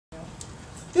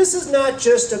This is not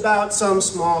just about some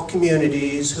small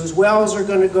communities whose wells are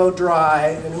going to go dry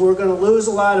and who are going to lose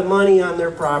a lot of money on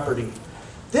their property.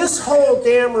 This whole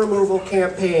dam removal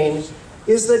campaign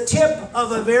is the tip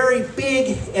of a very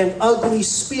big and ugly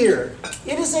spear.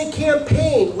 It is a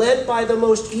campaign led by the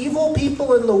most evil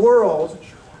people in the world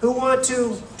who want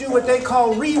to do what they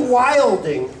call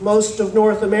rewilding most of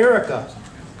North America.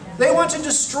 They want to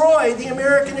destroy the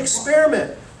American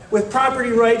experiment with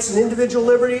property rights and individual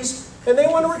liberties, and they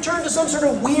want to return to some sort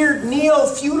of weird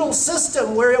neo-feudal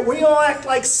system where we all act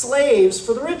like slaves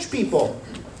for the rich people.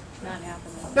 Not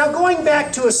happening. Now, going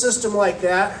back to a system like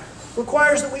that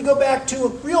requires that we go back to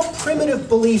real primitive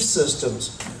belief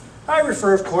systems. I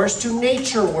refer, of course, to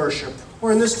nature worship,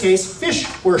 or in this case, fish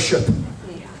worship.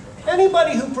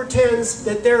 Anybody who pretends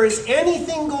that there is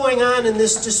anything going on in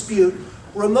this dispute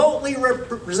remotely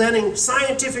representing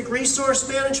scientific resource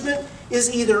management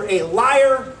is either a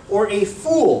liar or a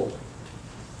fool.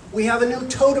 We have a new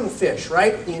totem fish,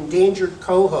 right? The endangered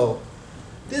coho.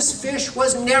 This fish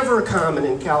was never common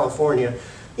in California.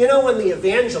 You know, when the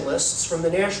evangelists from the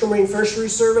National Marine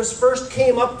Fisheries Service first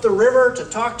came up the river to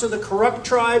talk to the Kuruk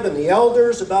tribe and the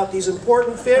elders about these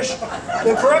important fish,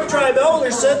 the Kuruk tribe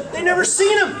elders said they'd never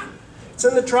seen them. It's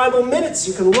in the tribal minutes,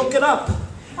 you can look it up.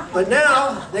 But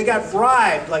now, they got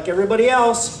bribed, like everybody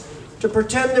else, to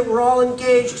pretend that we're all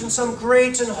engaged in some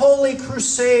great and holy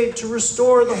crusade to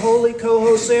restore the holy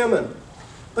coho salmon.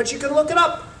 But you can look it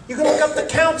up. You can look up the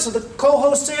counts of the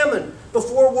coho salmon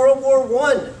before World War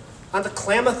I on the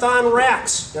Klamath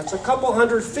racks. That's a couple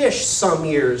hundred fish some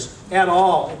years at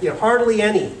all, hardly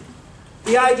any.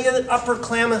 The idea that Upper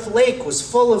Klamath Lake was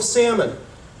full of salmon.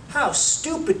 How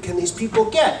stupid can these people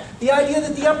get? The idea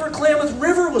that the Upper Klamath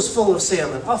River was full of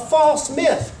salmon, a false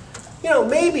myth. You know,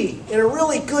 maybe in a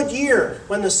really good year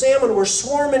when the salmon were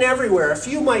swarming everywhere, a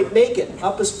few might make it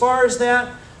up as far as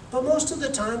that, but most of the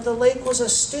time the lake was a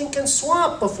stinking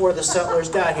swamp before the settlers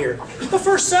got here. The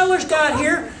first settlers got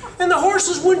here and the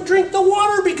horses wouldn't drink the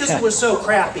water because it was so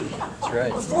crappy. That's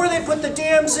right. Before they put the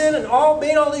dams in and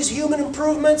made all these human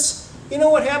improvements, you know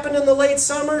what happened in the late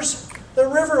summers? The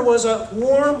river was a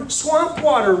warm swamp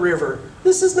water river.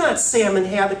 This is not salmon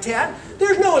habitat.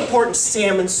 There's no important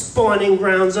salmon spawning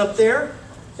grounds up there.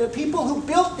 The people who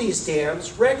built these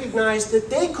dams recognized that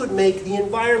they could make the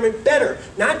environment better,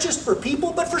 not just for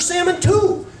people, but for salmon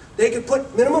too. They could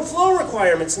put minimum flow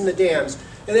requirements in the dams,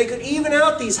 and they could even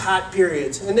out these hot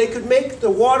periods, and they could make the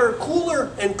water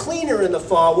cooler and cleaner in the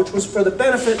fall, which was for the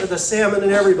benefit of the salmon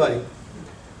and everybody.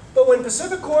 But when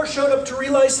Pacific Corps showed up to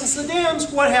relicense the dams,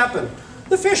 what happened?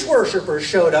 The fish worshippers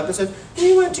showed up and said,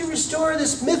 we want to restore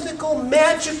this mythical,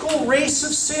 magical race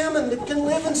of salmon that can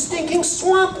live in stinking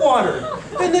swamp water,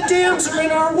 and the dams are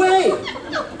in our way.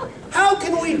 How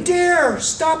can we dare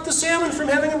stop the salmon from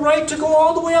having a right to go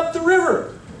all the way up the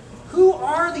river? Who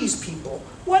are these people?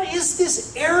 What is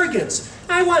this arrogance?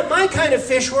 I want my kind of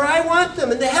fish where I want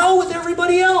them, and the hell with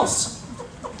everybody else.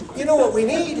 You know what we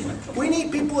need? We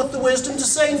need people with the wisdom to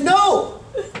say no.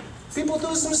 People with the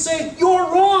wisdom to say, you're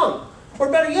wrong. Or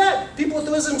better yet, people with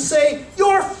the wisdom to say,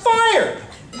 you're fired.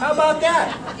 How about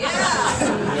that?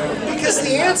 Yeah. Because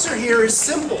the answer here is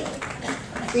simple.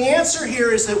 The answer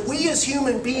here is that we as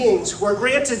human beings were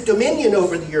granted dominion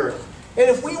over the earth. And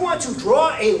if we want to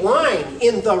draw a line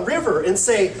in the river and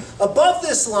say, above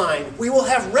this line, we will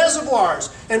have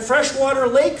reservoirs and freshwater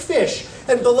lake fish,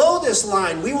 and below this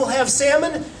line, we will have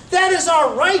salmon, that is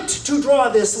our right to draw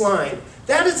this line.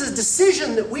 That is a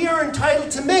decision that we are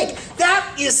entitled to make.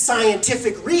 That is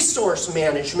scientific resource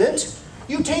management.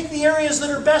 You take the areas that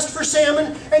are best for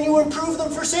salmon and you improve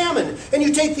them for salmon. And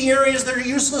you take the areas that are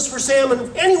useless for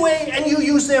salmon anyway and you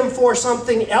use them for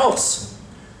something else.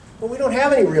 But we don't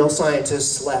have any real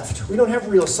scientists left. We don't have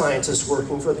real scientists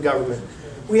working for the government.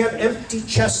 We have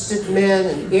empty-chested men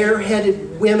and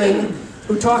airheaded women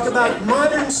who talk about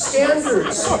modern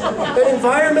standards and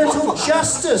environmental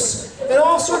justice and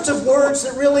all sorts of words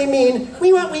that really mean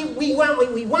we want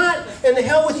what we want, and the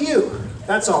hell with you.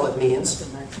 That's all it means.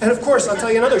 And of course, I'll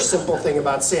tell you another simple thing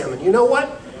about salmon. You know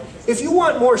what? If you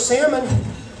want more salmon,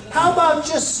 how about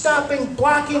just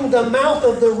blocking the mouth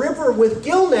of the river with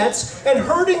gill nets and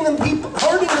herding them into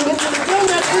the gill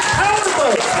nets with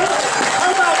powerboats?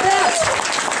 How about that?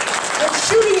 And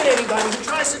shooting at anybody who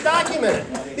tries to document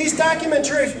it. These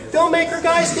documentary filmmaker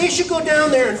guys, they should go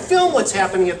down there and film what's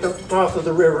happening at the mouth of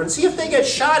the river and see if they get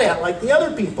shot at like the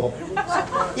other people.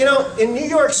 You know, in New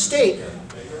York State,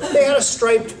 they had a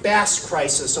striped bass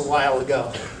crisis a while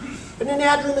ago. An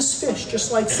anadromous fish,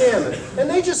 just like salmon. And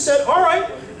they just said, all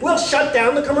right, we'll shut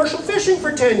down the commercial fishing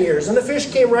for 10 years. And the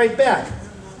fish came right back.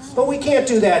 But we can't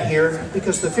do that here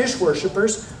because the fish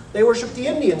worshippers, they worship the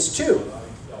Indians too.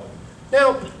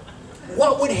 Now,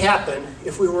 what would happen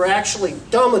if we were actually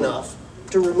dumb enough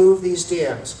to remove these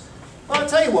dams? Well, I'll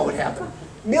tell you what would happen.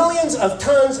 Millions of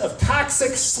tons of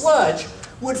toxic sludge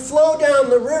would flow down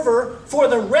the river for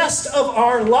the rest of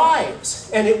our lives.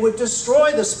 And it would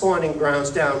destroy the spawning grounds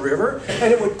downriver,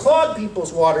 and it would clog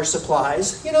people's water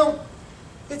supplies. You know,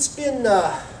 it's been,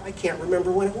 I can't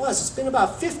remember when it was. It's been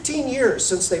about 15 years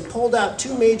since they pulled out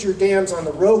 2 major dams on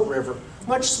the Rogue River,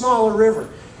 much smaller river.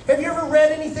 Have you ever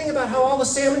read anything about how all the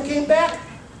salmon came back?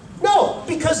 No,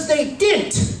 because they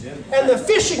didn't. And the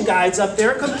fishing guides up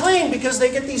there complain because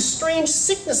they get these strange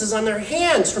sicknesses on their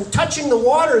hands from touching the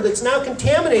water that's now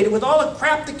contaminated with all the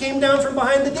crap that came down from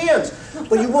behind the dams.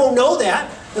 But you won't know that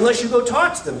unless you go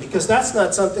talk to them, because that's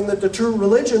not something that the true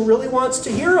religion really wants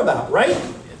to hear about, right?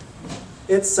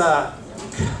 It's,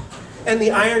 and the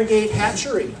Iron Gate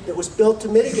hatchery that was built to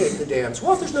mitigate the dams.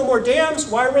 Well, if there's no more dams,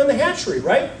 why run the hatchery,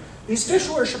 right? These fish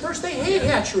worshippers, they hate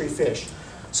hatchery fish.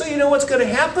 So you know what's going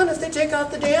to happen if they take out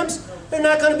the dams? There's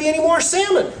not going to be any more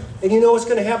salmon. And you know what's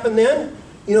going to happen then?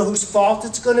 You know whose fault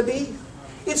it's going to be?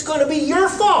 It's going to be your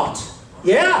fault.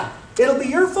 Yeah, it'll be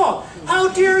your fault. How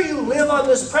dare you live on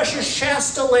this precious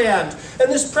Shasta land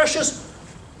and this precious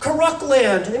Kuruk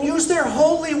land and use their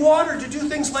holy water to do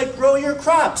things like grow your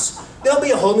crops? There'll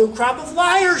be a whole new crop of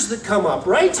liars that come up,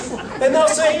 right? And they'll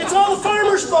say, it's all the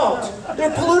farmers' fault. They're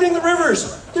polluting the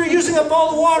rivers. They're using up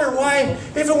all the water. Why,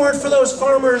 if it weren't for those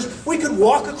farmers, we could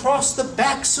walk across the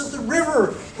backs of the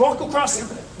river. Walk across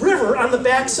the river on the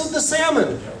backs of the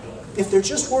salmon. If there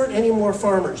just weren't any more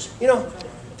farmers. You know,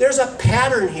 there's a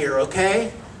pattern here,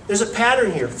 okay? There's a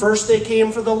pattern here. First they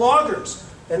came for the loggers.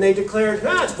 And they declared,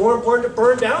 it's more important to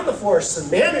burn down the forests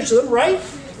and manage them, right?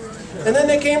 And then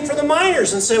they came for the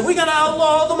miners and said, we got to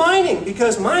outlaw the mining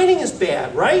because mining is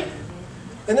bad, right?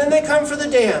 And then they come for the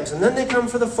dams, and then they come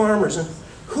for the farmers. And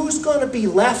who's going to be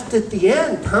left at the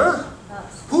end, huh?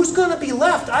 Who's going to be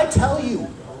left? I tell you,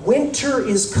 winter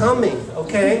is coming,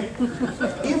 okay?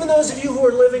 Even those of you who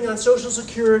are living on Social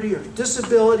Security or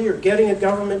disability or getting a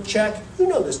government check, you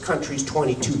know this country's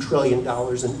 $22 trillion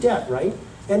in debt, right?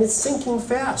 And it's sinking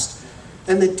fast.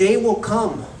 And the day will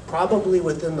come, probably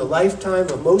within the lifetime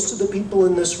of most of the people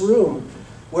in this room,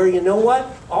 where you know what?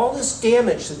 All this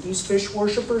damage that these fish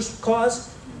worshippers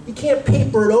cause, you can't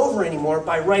paper it over anymore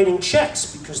by writing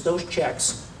checks, because those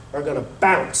checks are going to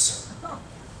bounce.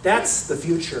 That's the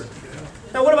future.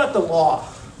 Now what about the law?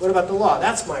 What about the law?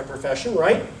 That's my profession,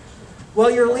 right?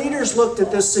 Well, your leaders looked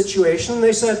at this situation and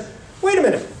they said, wait a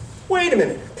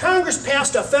minute. Congress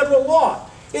passed a federal law.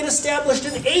 It established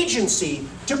an agency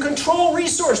to control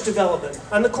resource development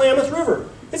on the Klamath River.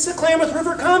 It's the Klamath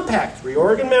River Compact. 3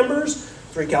 Oregon members,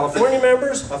 3 California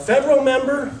members, a federal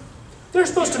member. They're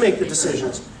supposed to make the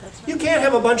decisions. You can't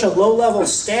have a bunch of low-level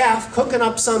staff cooking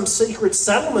up some secret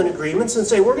settlement agreements and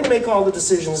say, we're going to make all the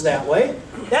decisions that way.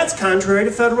 That's contrary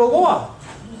to federal law.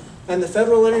 And the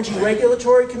Federal Energy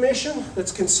Regulatory Commission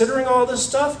that's considering all this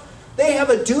stuff, they have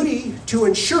a duty to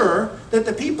ensure that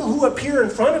the people who appear in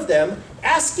front of them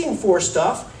asking for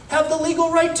stuff have the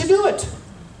legal right to do it.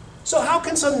 So how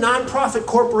can some nonprofit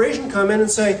corporation come in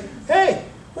and say, hey,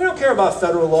 we don't care about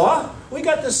federal law. We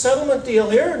got this settlement deal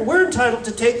here and we're entitled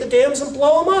to take the dams and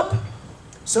blow them up.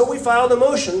 So we filed a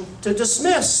motion to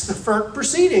dismiss the FERC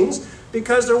proceedings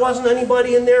because there wasn't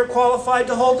anybody in there qualified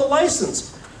to hold the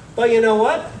license. But you know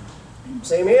what?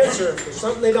 Same answer. If there's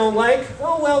something they don't like,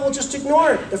 oh well, we'll just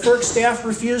ignore it. The FERC staff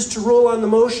refused to rule on the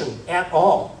motion at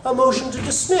all. A motion to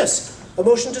dismiss. A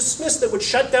motion to dismiss that would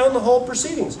shut down the whole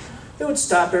proceedings. It would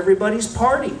stop everybody's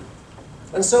party.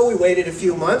 And so we waited a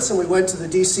few months and we went to the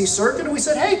DC Circuit and we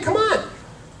said, hey, come on.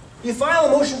 You file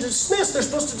a motion to dismiss, they're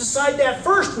supposed to decide that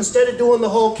first instead of doing the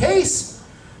whole case.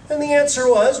 And the answer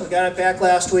was, we got it back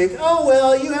last week, oh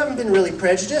well, you haven't been really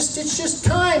prejudiced, it's just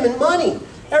time and money.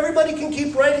 Everybody can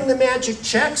keep writing the magic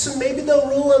checks and maybe they'll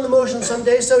rule on the motion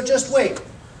someday, so just wait.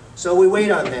 So we wait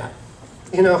on that.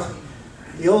 You know,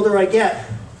 the older I get,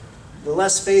 the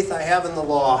less faith I have in the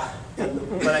law.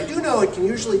 But I do know it can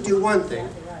usually do one thing.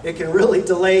 It can really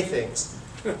delay things.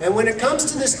 And when it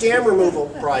comes to this dam removal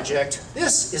project,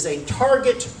 this is a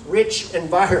target-rich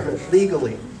environment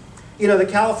legally. You know, the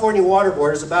California Water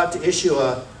Board is about to issue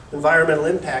an environmental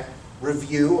impact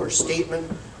review or statement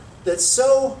that's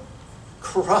so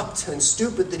corrupt and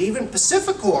stupid that even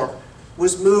Pacificor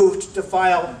was moved to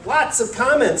file lots of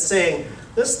comments saying,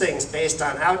 this thing's based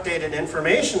on outdated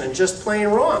information and just plain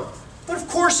wrong. But of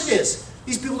course it is.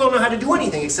 These people don't know how to do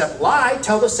anything except lie,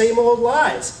 tell the same old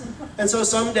lies. And so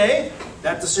someday,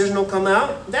 that decision will come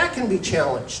out, that can be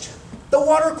challenged. The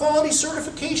water quality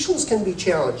certifications can be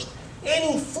challenged.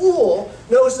 Any fool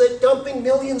knows that dumping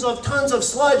millions of tons of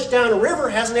sludge down a river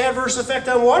has an adverse effect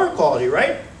on water quality,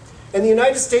 right? And the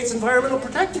United States Environmental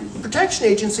Protection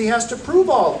Agency has to approve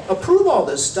all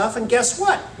this stuff, and guess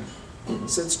what?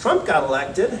 Since Trump got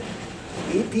elected,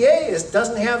 the EPA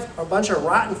doesn't have a bunch of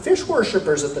rotten fish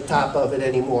worshippers at the top of it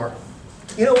anymore.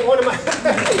 You know, one of my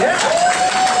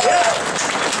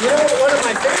You know what one of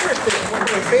my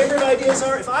favorite ideas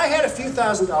are? If I had a few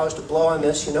 $1,000s to blow on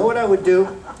this, you know what I would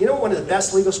do? You know what one of the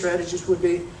best legal strategies would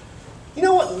be? You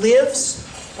know what lives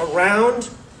around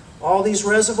all these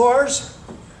reservoirs?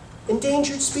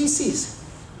 Endangered species.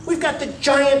 We've got the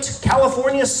giant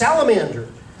California salamander.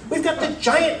 We've got the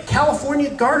giant California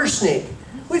garter snake.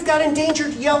 We've got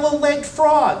endangered yellow-legged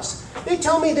frogs. They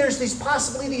tell me there's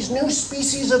possibly these new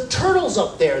species of turtles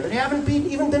up there that haven't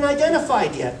even been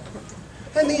identified yet.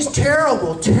 And these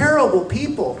terrible, terrible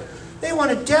people, they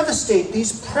want to devastate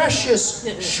these precious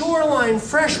shoreline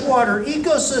freshwater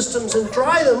ecosystems and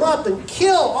dry them up and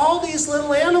kill all these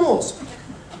little animals.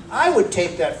 I would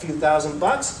take that few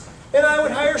 $1,000 and I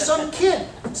would hire some kid,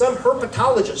 some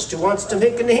herpetologist who wants to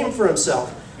make a name for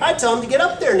himself. I'd tell him to get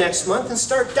up there next month and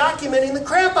start documenting the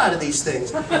crap out of these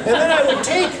things. And then I would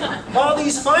take all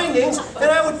these findings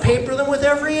and I would paper them with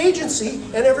every agency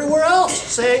and everywhere else,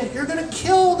 saying, you're going to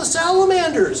kill the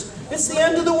salamanders. It's the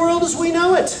end of the world as we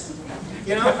know it.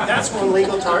 You know, that's one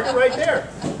legal target right there.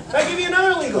 I'll give you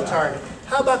another legal target.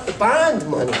 How about the bond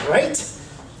money, right?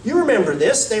 You remember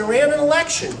this. They ran an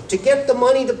election to get the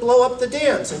money to blow up the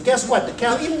dams. And guess what?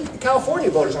 Even the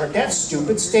California voters aren't that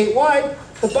stupid. Statewide,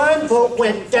 the bond vote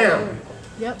went down.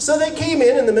 Yep. So they came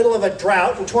in the middle of a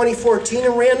drought in 2014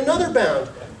 and ran another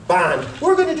bond.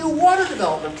 We're going to do water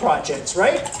development projects,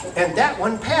 right? And that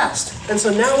one passed. And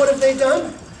so now what have they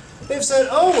done? They've said,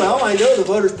 oh, well, I know the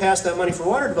voters passed that money for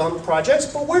water development projects,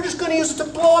 but we're just going to use it to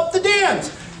blow up the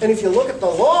dams. And if you look at the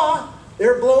law,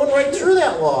 they're blowing right through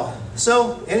that law.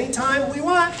 So anytime we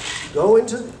want, go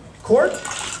into court,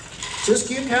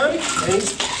 Siskiyou County, any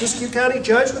Siskiyou County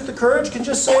judge with the courage can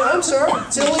just say, I'm sorry,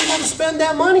 it's illegal to spend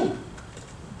that money.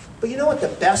 But you know what the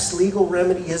best legal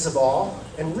remedy is of all?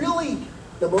 And really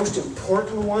the most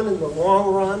important one in the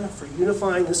long run for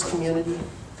unifying this community?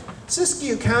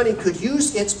 Siskiyou County could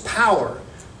use its power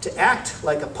to act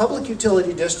like a public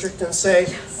utility district and say,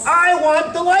 I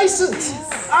want the license.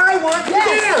 I want the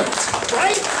dams,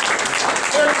 right?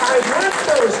 And I want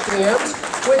those dams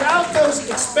without those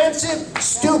expensive,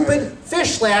 stupid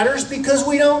fish ladders because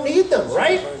we don't need them,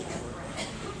 right?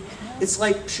 It's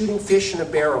like shooting fish in a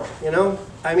barrel, you know?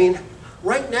 I mean,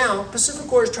 right now,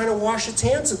 Pacificorp is trying to wash its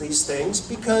hands of these things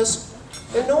because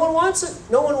and no one wants it.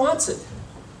 No one wants it.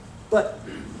 But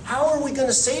how are we going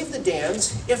to save the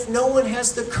dams if no one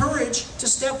has the courage to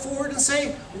step forward and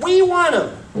say, we want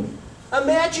them?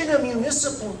 Imagine a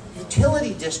municipal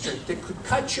utility district that could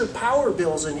cut your power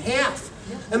bills in half.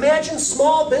 Imagine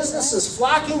small businesses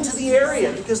flocking to the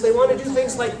area because they want to do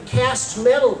things like cast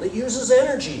metal that uses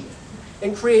energy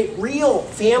and create real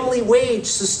family wage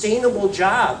sustainable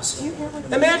jobs.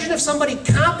 Imagine if somebody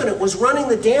competent was running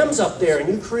the dams up there and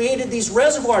you created these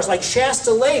reservoirs like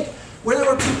Shasta Lake where there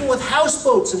were people with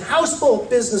houseboats and houseboat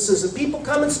businesses and people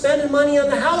come and spending money on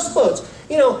the houseboats.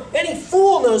 You know, any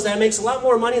fool knows that makes a lot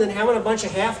more money than having a bunch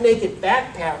of half-naked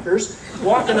backpackers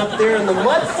walking up there in the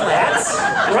mud flats,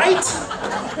 right?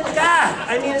 God,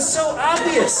 I mean, it's so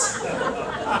obvious.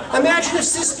 Imagine if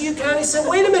Siskiyou County said,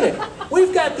 wait a minute,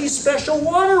 we've got these special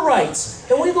water rights,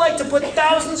 and we'd like to put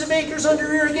thousands of acres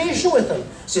under irrigation with them.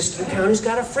 Siskiyou County's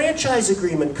got a franchise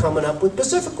agreement coming up with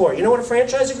Pacificorp. You know what a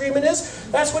franchise agreement is?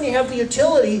 That's when you have the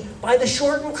utility buy the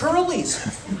short and curlies.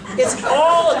 It's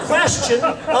all a question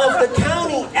of the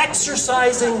county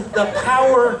exercising the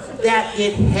power that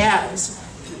it has.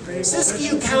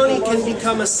 Siskiyou County can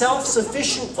become a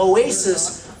self-sufficient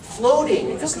oasis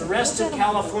floating as the rest of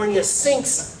California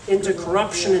sinks into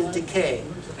corruption and decay.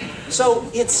 So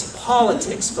it's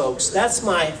politics, folks. That's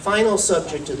my final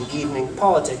subject of the evening,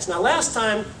 politics. Now last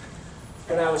time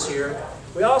when I was here,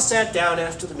 we all sat down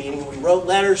after the meeting. We wrote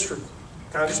letters for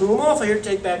Congressman Buchal here to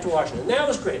take back to Washington. And that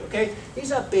was great, okay?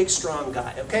 He's a big, strong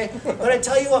guy, okay? But I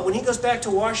tell you what, when he goes back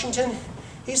to Washington,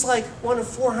 he's like one of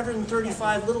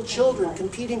 435 little children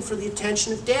competing for the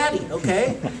attention of Daddy,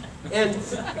 okay? And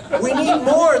we need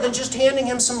more than just handing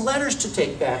him some letters to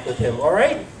take back with him, all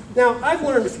right? Now, I've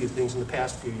learned a few things in the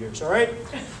past few years, all right?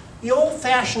 The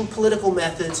old-fashioned political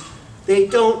methods, they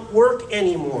don't work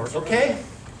anymore, okay?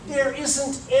 There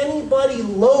isn't anybody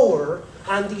lower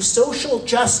on the social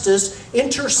justice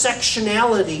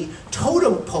intersectionality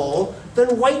totem pole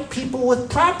than white people with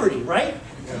property, right?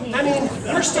 I mean,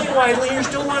 your statewide leaders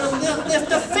don't want to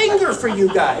lift a finger for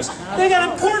you guys. They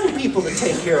got important people to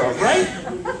take care of, right?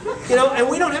 You know, and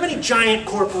we don't have any giant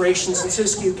corporations in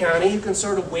Siskiyou County. You can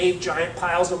sort of wave giant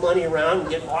piles of money around and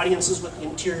get audiences with the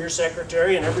Interior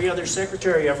Secretary and every other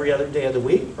secretary every other day of the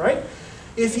week, right?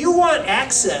 If you want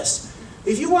access,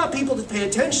 if you want people to pay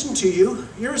attention to you,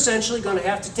 you're essentially going to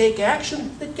have to take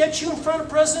action that gets you in front of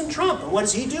President Trump. And what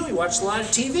does he do? He watches a lot of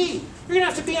TV. You're going to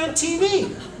have to be on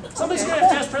TV. Somebody's going to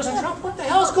have to ask President Trump, what the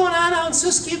hell's going on out in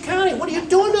Siskiyou County? What are you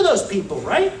doing to those people,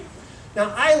 right?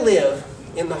 Now, I live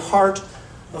in the heart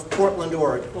of Portland,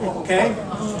 Oregon, okay?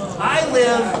 I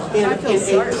live in a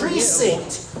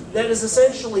precinct that is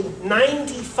essentially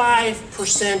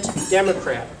 95%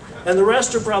 Democrat, and the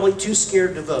rest are probably too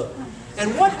scared to vote.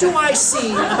 And what do I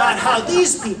see about how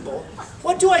these people,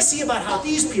 do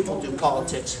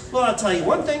politics? Well, I'll tell you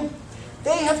one thing.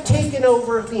 They have taken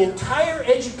over the entire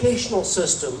educational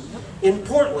system in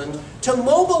Portland to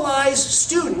mobilize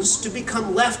students to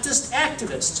become leftist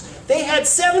activists. They had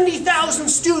 70,000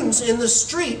 students in the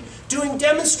street doing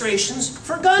demonstrations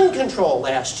for gun control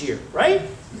last year, right?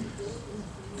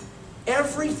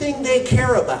 Everything they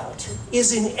care about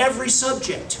is in every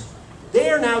subject.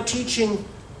 They are now teaching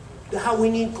how we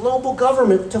need global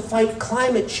government to fight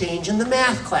climate change in the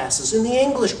math classes, in the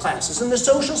English classes, in the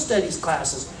social studies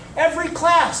classes. Every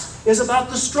class is about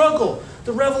the struggle,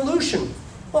 the revolution.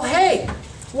 Well, hey,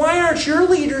 why aren't your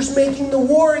leaders making the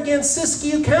war against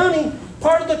Siskiyou County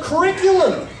part of the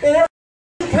curriculum in every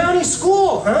county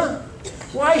school, huh?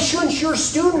 Why shouldn't your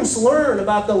students learn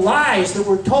about the lies that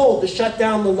were told to shut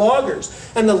down the loggers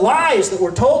and the lies that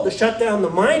were told to shut down the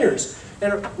miners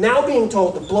and are now being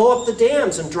told to blow up the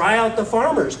dams and dry out the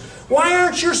farmers? Why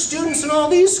aren't your students in all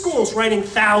these schools writing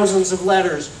thousands of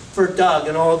letters for Doug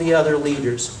and all the other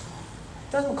leaders?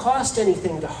 It doesn't cost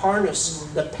anything to harness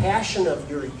the passion of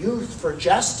your youth for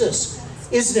justice.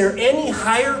 Is there any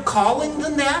higher calling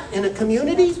than that in a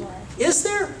community? Is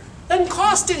there? It doesn't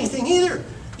cost anything either.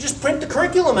 You just print the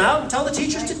curriculum out and tell the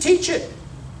teachers to teach it.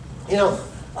 You know,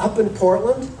 up in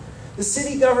Portland, the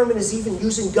city government is even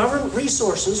using government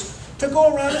resources to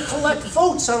go around and collect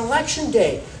votes on election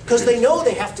day because they know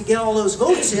they have to get all those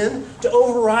votes in to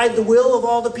override the will of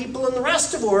all the people in the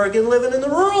rest of Oregon living in the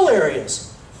rural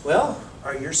areas. Well,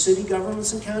 are your city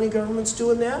governments and county governments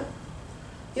doing that?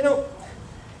 You know,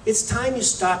 it's time you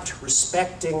stopped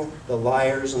respecting the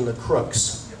liars and the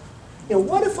crooks. You know,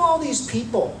 what if all these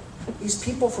people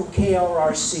from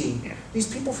KLRC,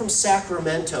 these people from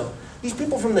Sacramento, these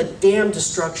people from the Dam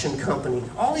Destruction Company,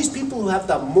 all these people who have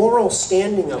the moral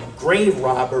standing of grave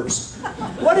robbers,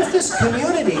 what if this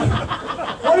community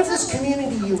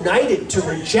united to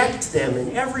reject them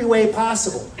in every way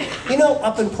possible? You know,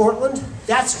 up in Portland,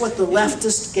 that's what the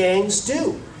leftist gangs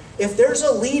do. If there's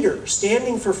a leader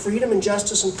standing for freedom and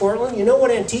justice in Portland, you know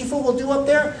what Antifa will do up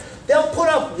there? They'll put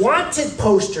up wanted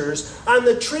posters on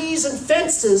the trees and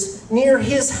fences near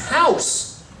his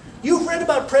house. You've read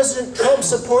about President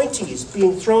Trump's appointees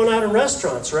being thrown out of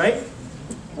restaurants, right?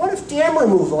 What if dam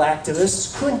removal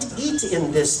activists couldn't eat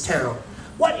in this town?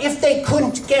 What if they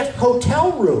couldn't get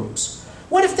hotel rooms?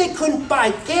 What if they couldn't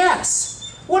buy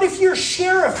gas? What if your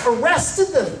sheriff arrested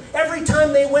them every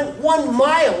time they went 1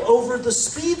 mile over the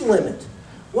speed limit?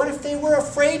 What if they were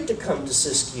afraid to come to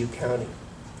Siskiyou County?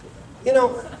 You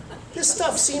know, this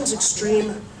stuff seems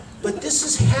extreme, but this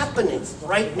is happening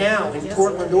right now in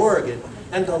Portland, Oregon.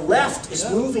 And the left is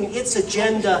moving its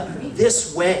agenda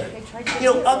this way.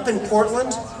 You know, up in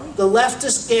Portland, the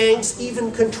leftist gangs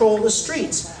even control the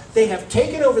streets. They have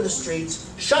taken over the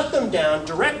streets, shut them down,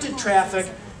 directed traffic,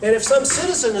 and if some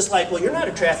citizen is like, well, you're not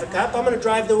a traffic cop, I'm going to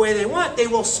drive the way they want, they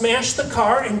will smash the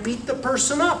car and beat the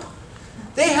person up.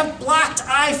 They have blocked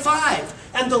I-5,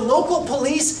 and the local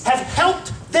police have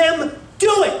helped them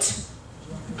do it.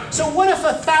 So what if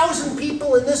 1,000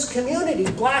 people in this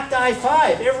community blocked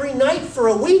I-5 every night for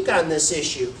a week on this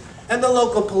issue, and the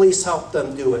local police helped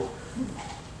them do it?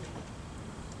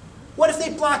 What if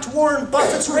they blocked Warren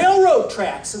Buffett's railroad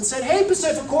tracks and said, hey,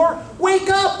 Pacificor, wake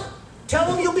up! Tell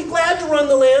them you'll be glad to run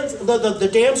the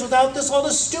dams without all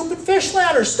this stupid fish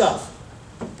ladder stuff.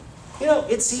 You know,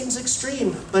 it seems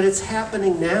extreme, but it's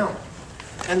happening now.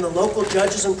 And the local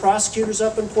judges and prosecutors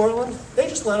up in Portland, they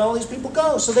just let all these people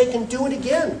go so they can do it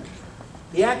again.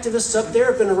 The activists up there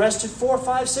have been arrested 4,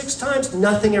 5, 6 times.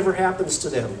 Nothing ever happens to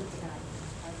them.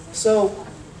 So,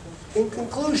 in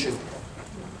conclusion,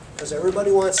 because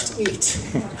everybody wants to eat,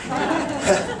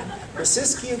 the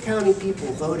Siskiyou County people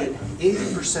voted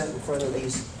 80% in front of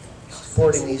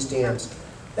supporting these dams.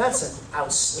 That's an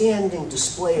outstanding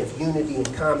display of unity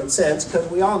and common sense, because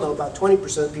we all know about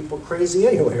 20% of people are crazy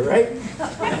anyway, right?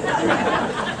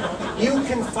 You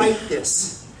can fight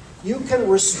this. You can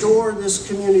restore this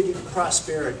community to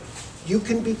prosperity. You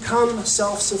can become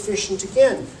self-sufficient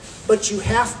again. But you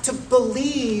have to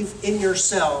believe in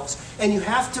yourselves, and you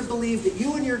have to believe that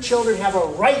you and your children have a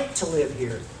right to live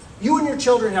here. You and your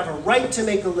children have a right to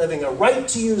make a living, a right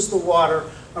to use the water,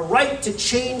 a right to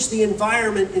change the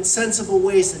environment in sensible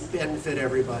ways that benefit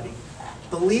everybody.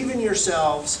 Believe in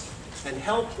yourselves and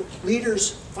help the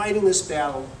leaders fighting this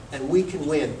battle, and we can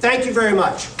win. Thank you very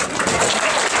much.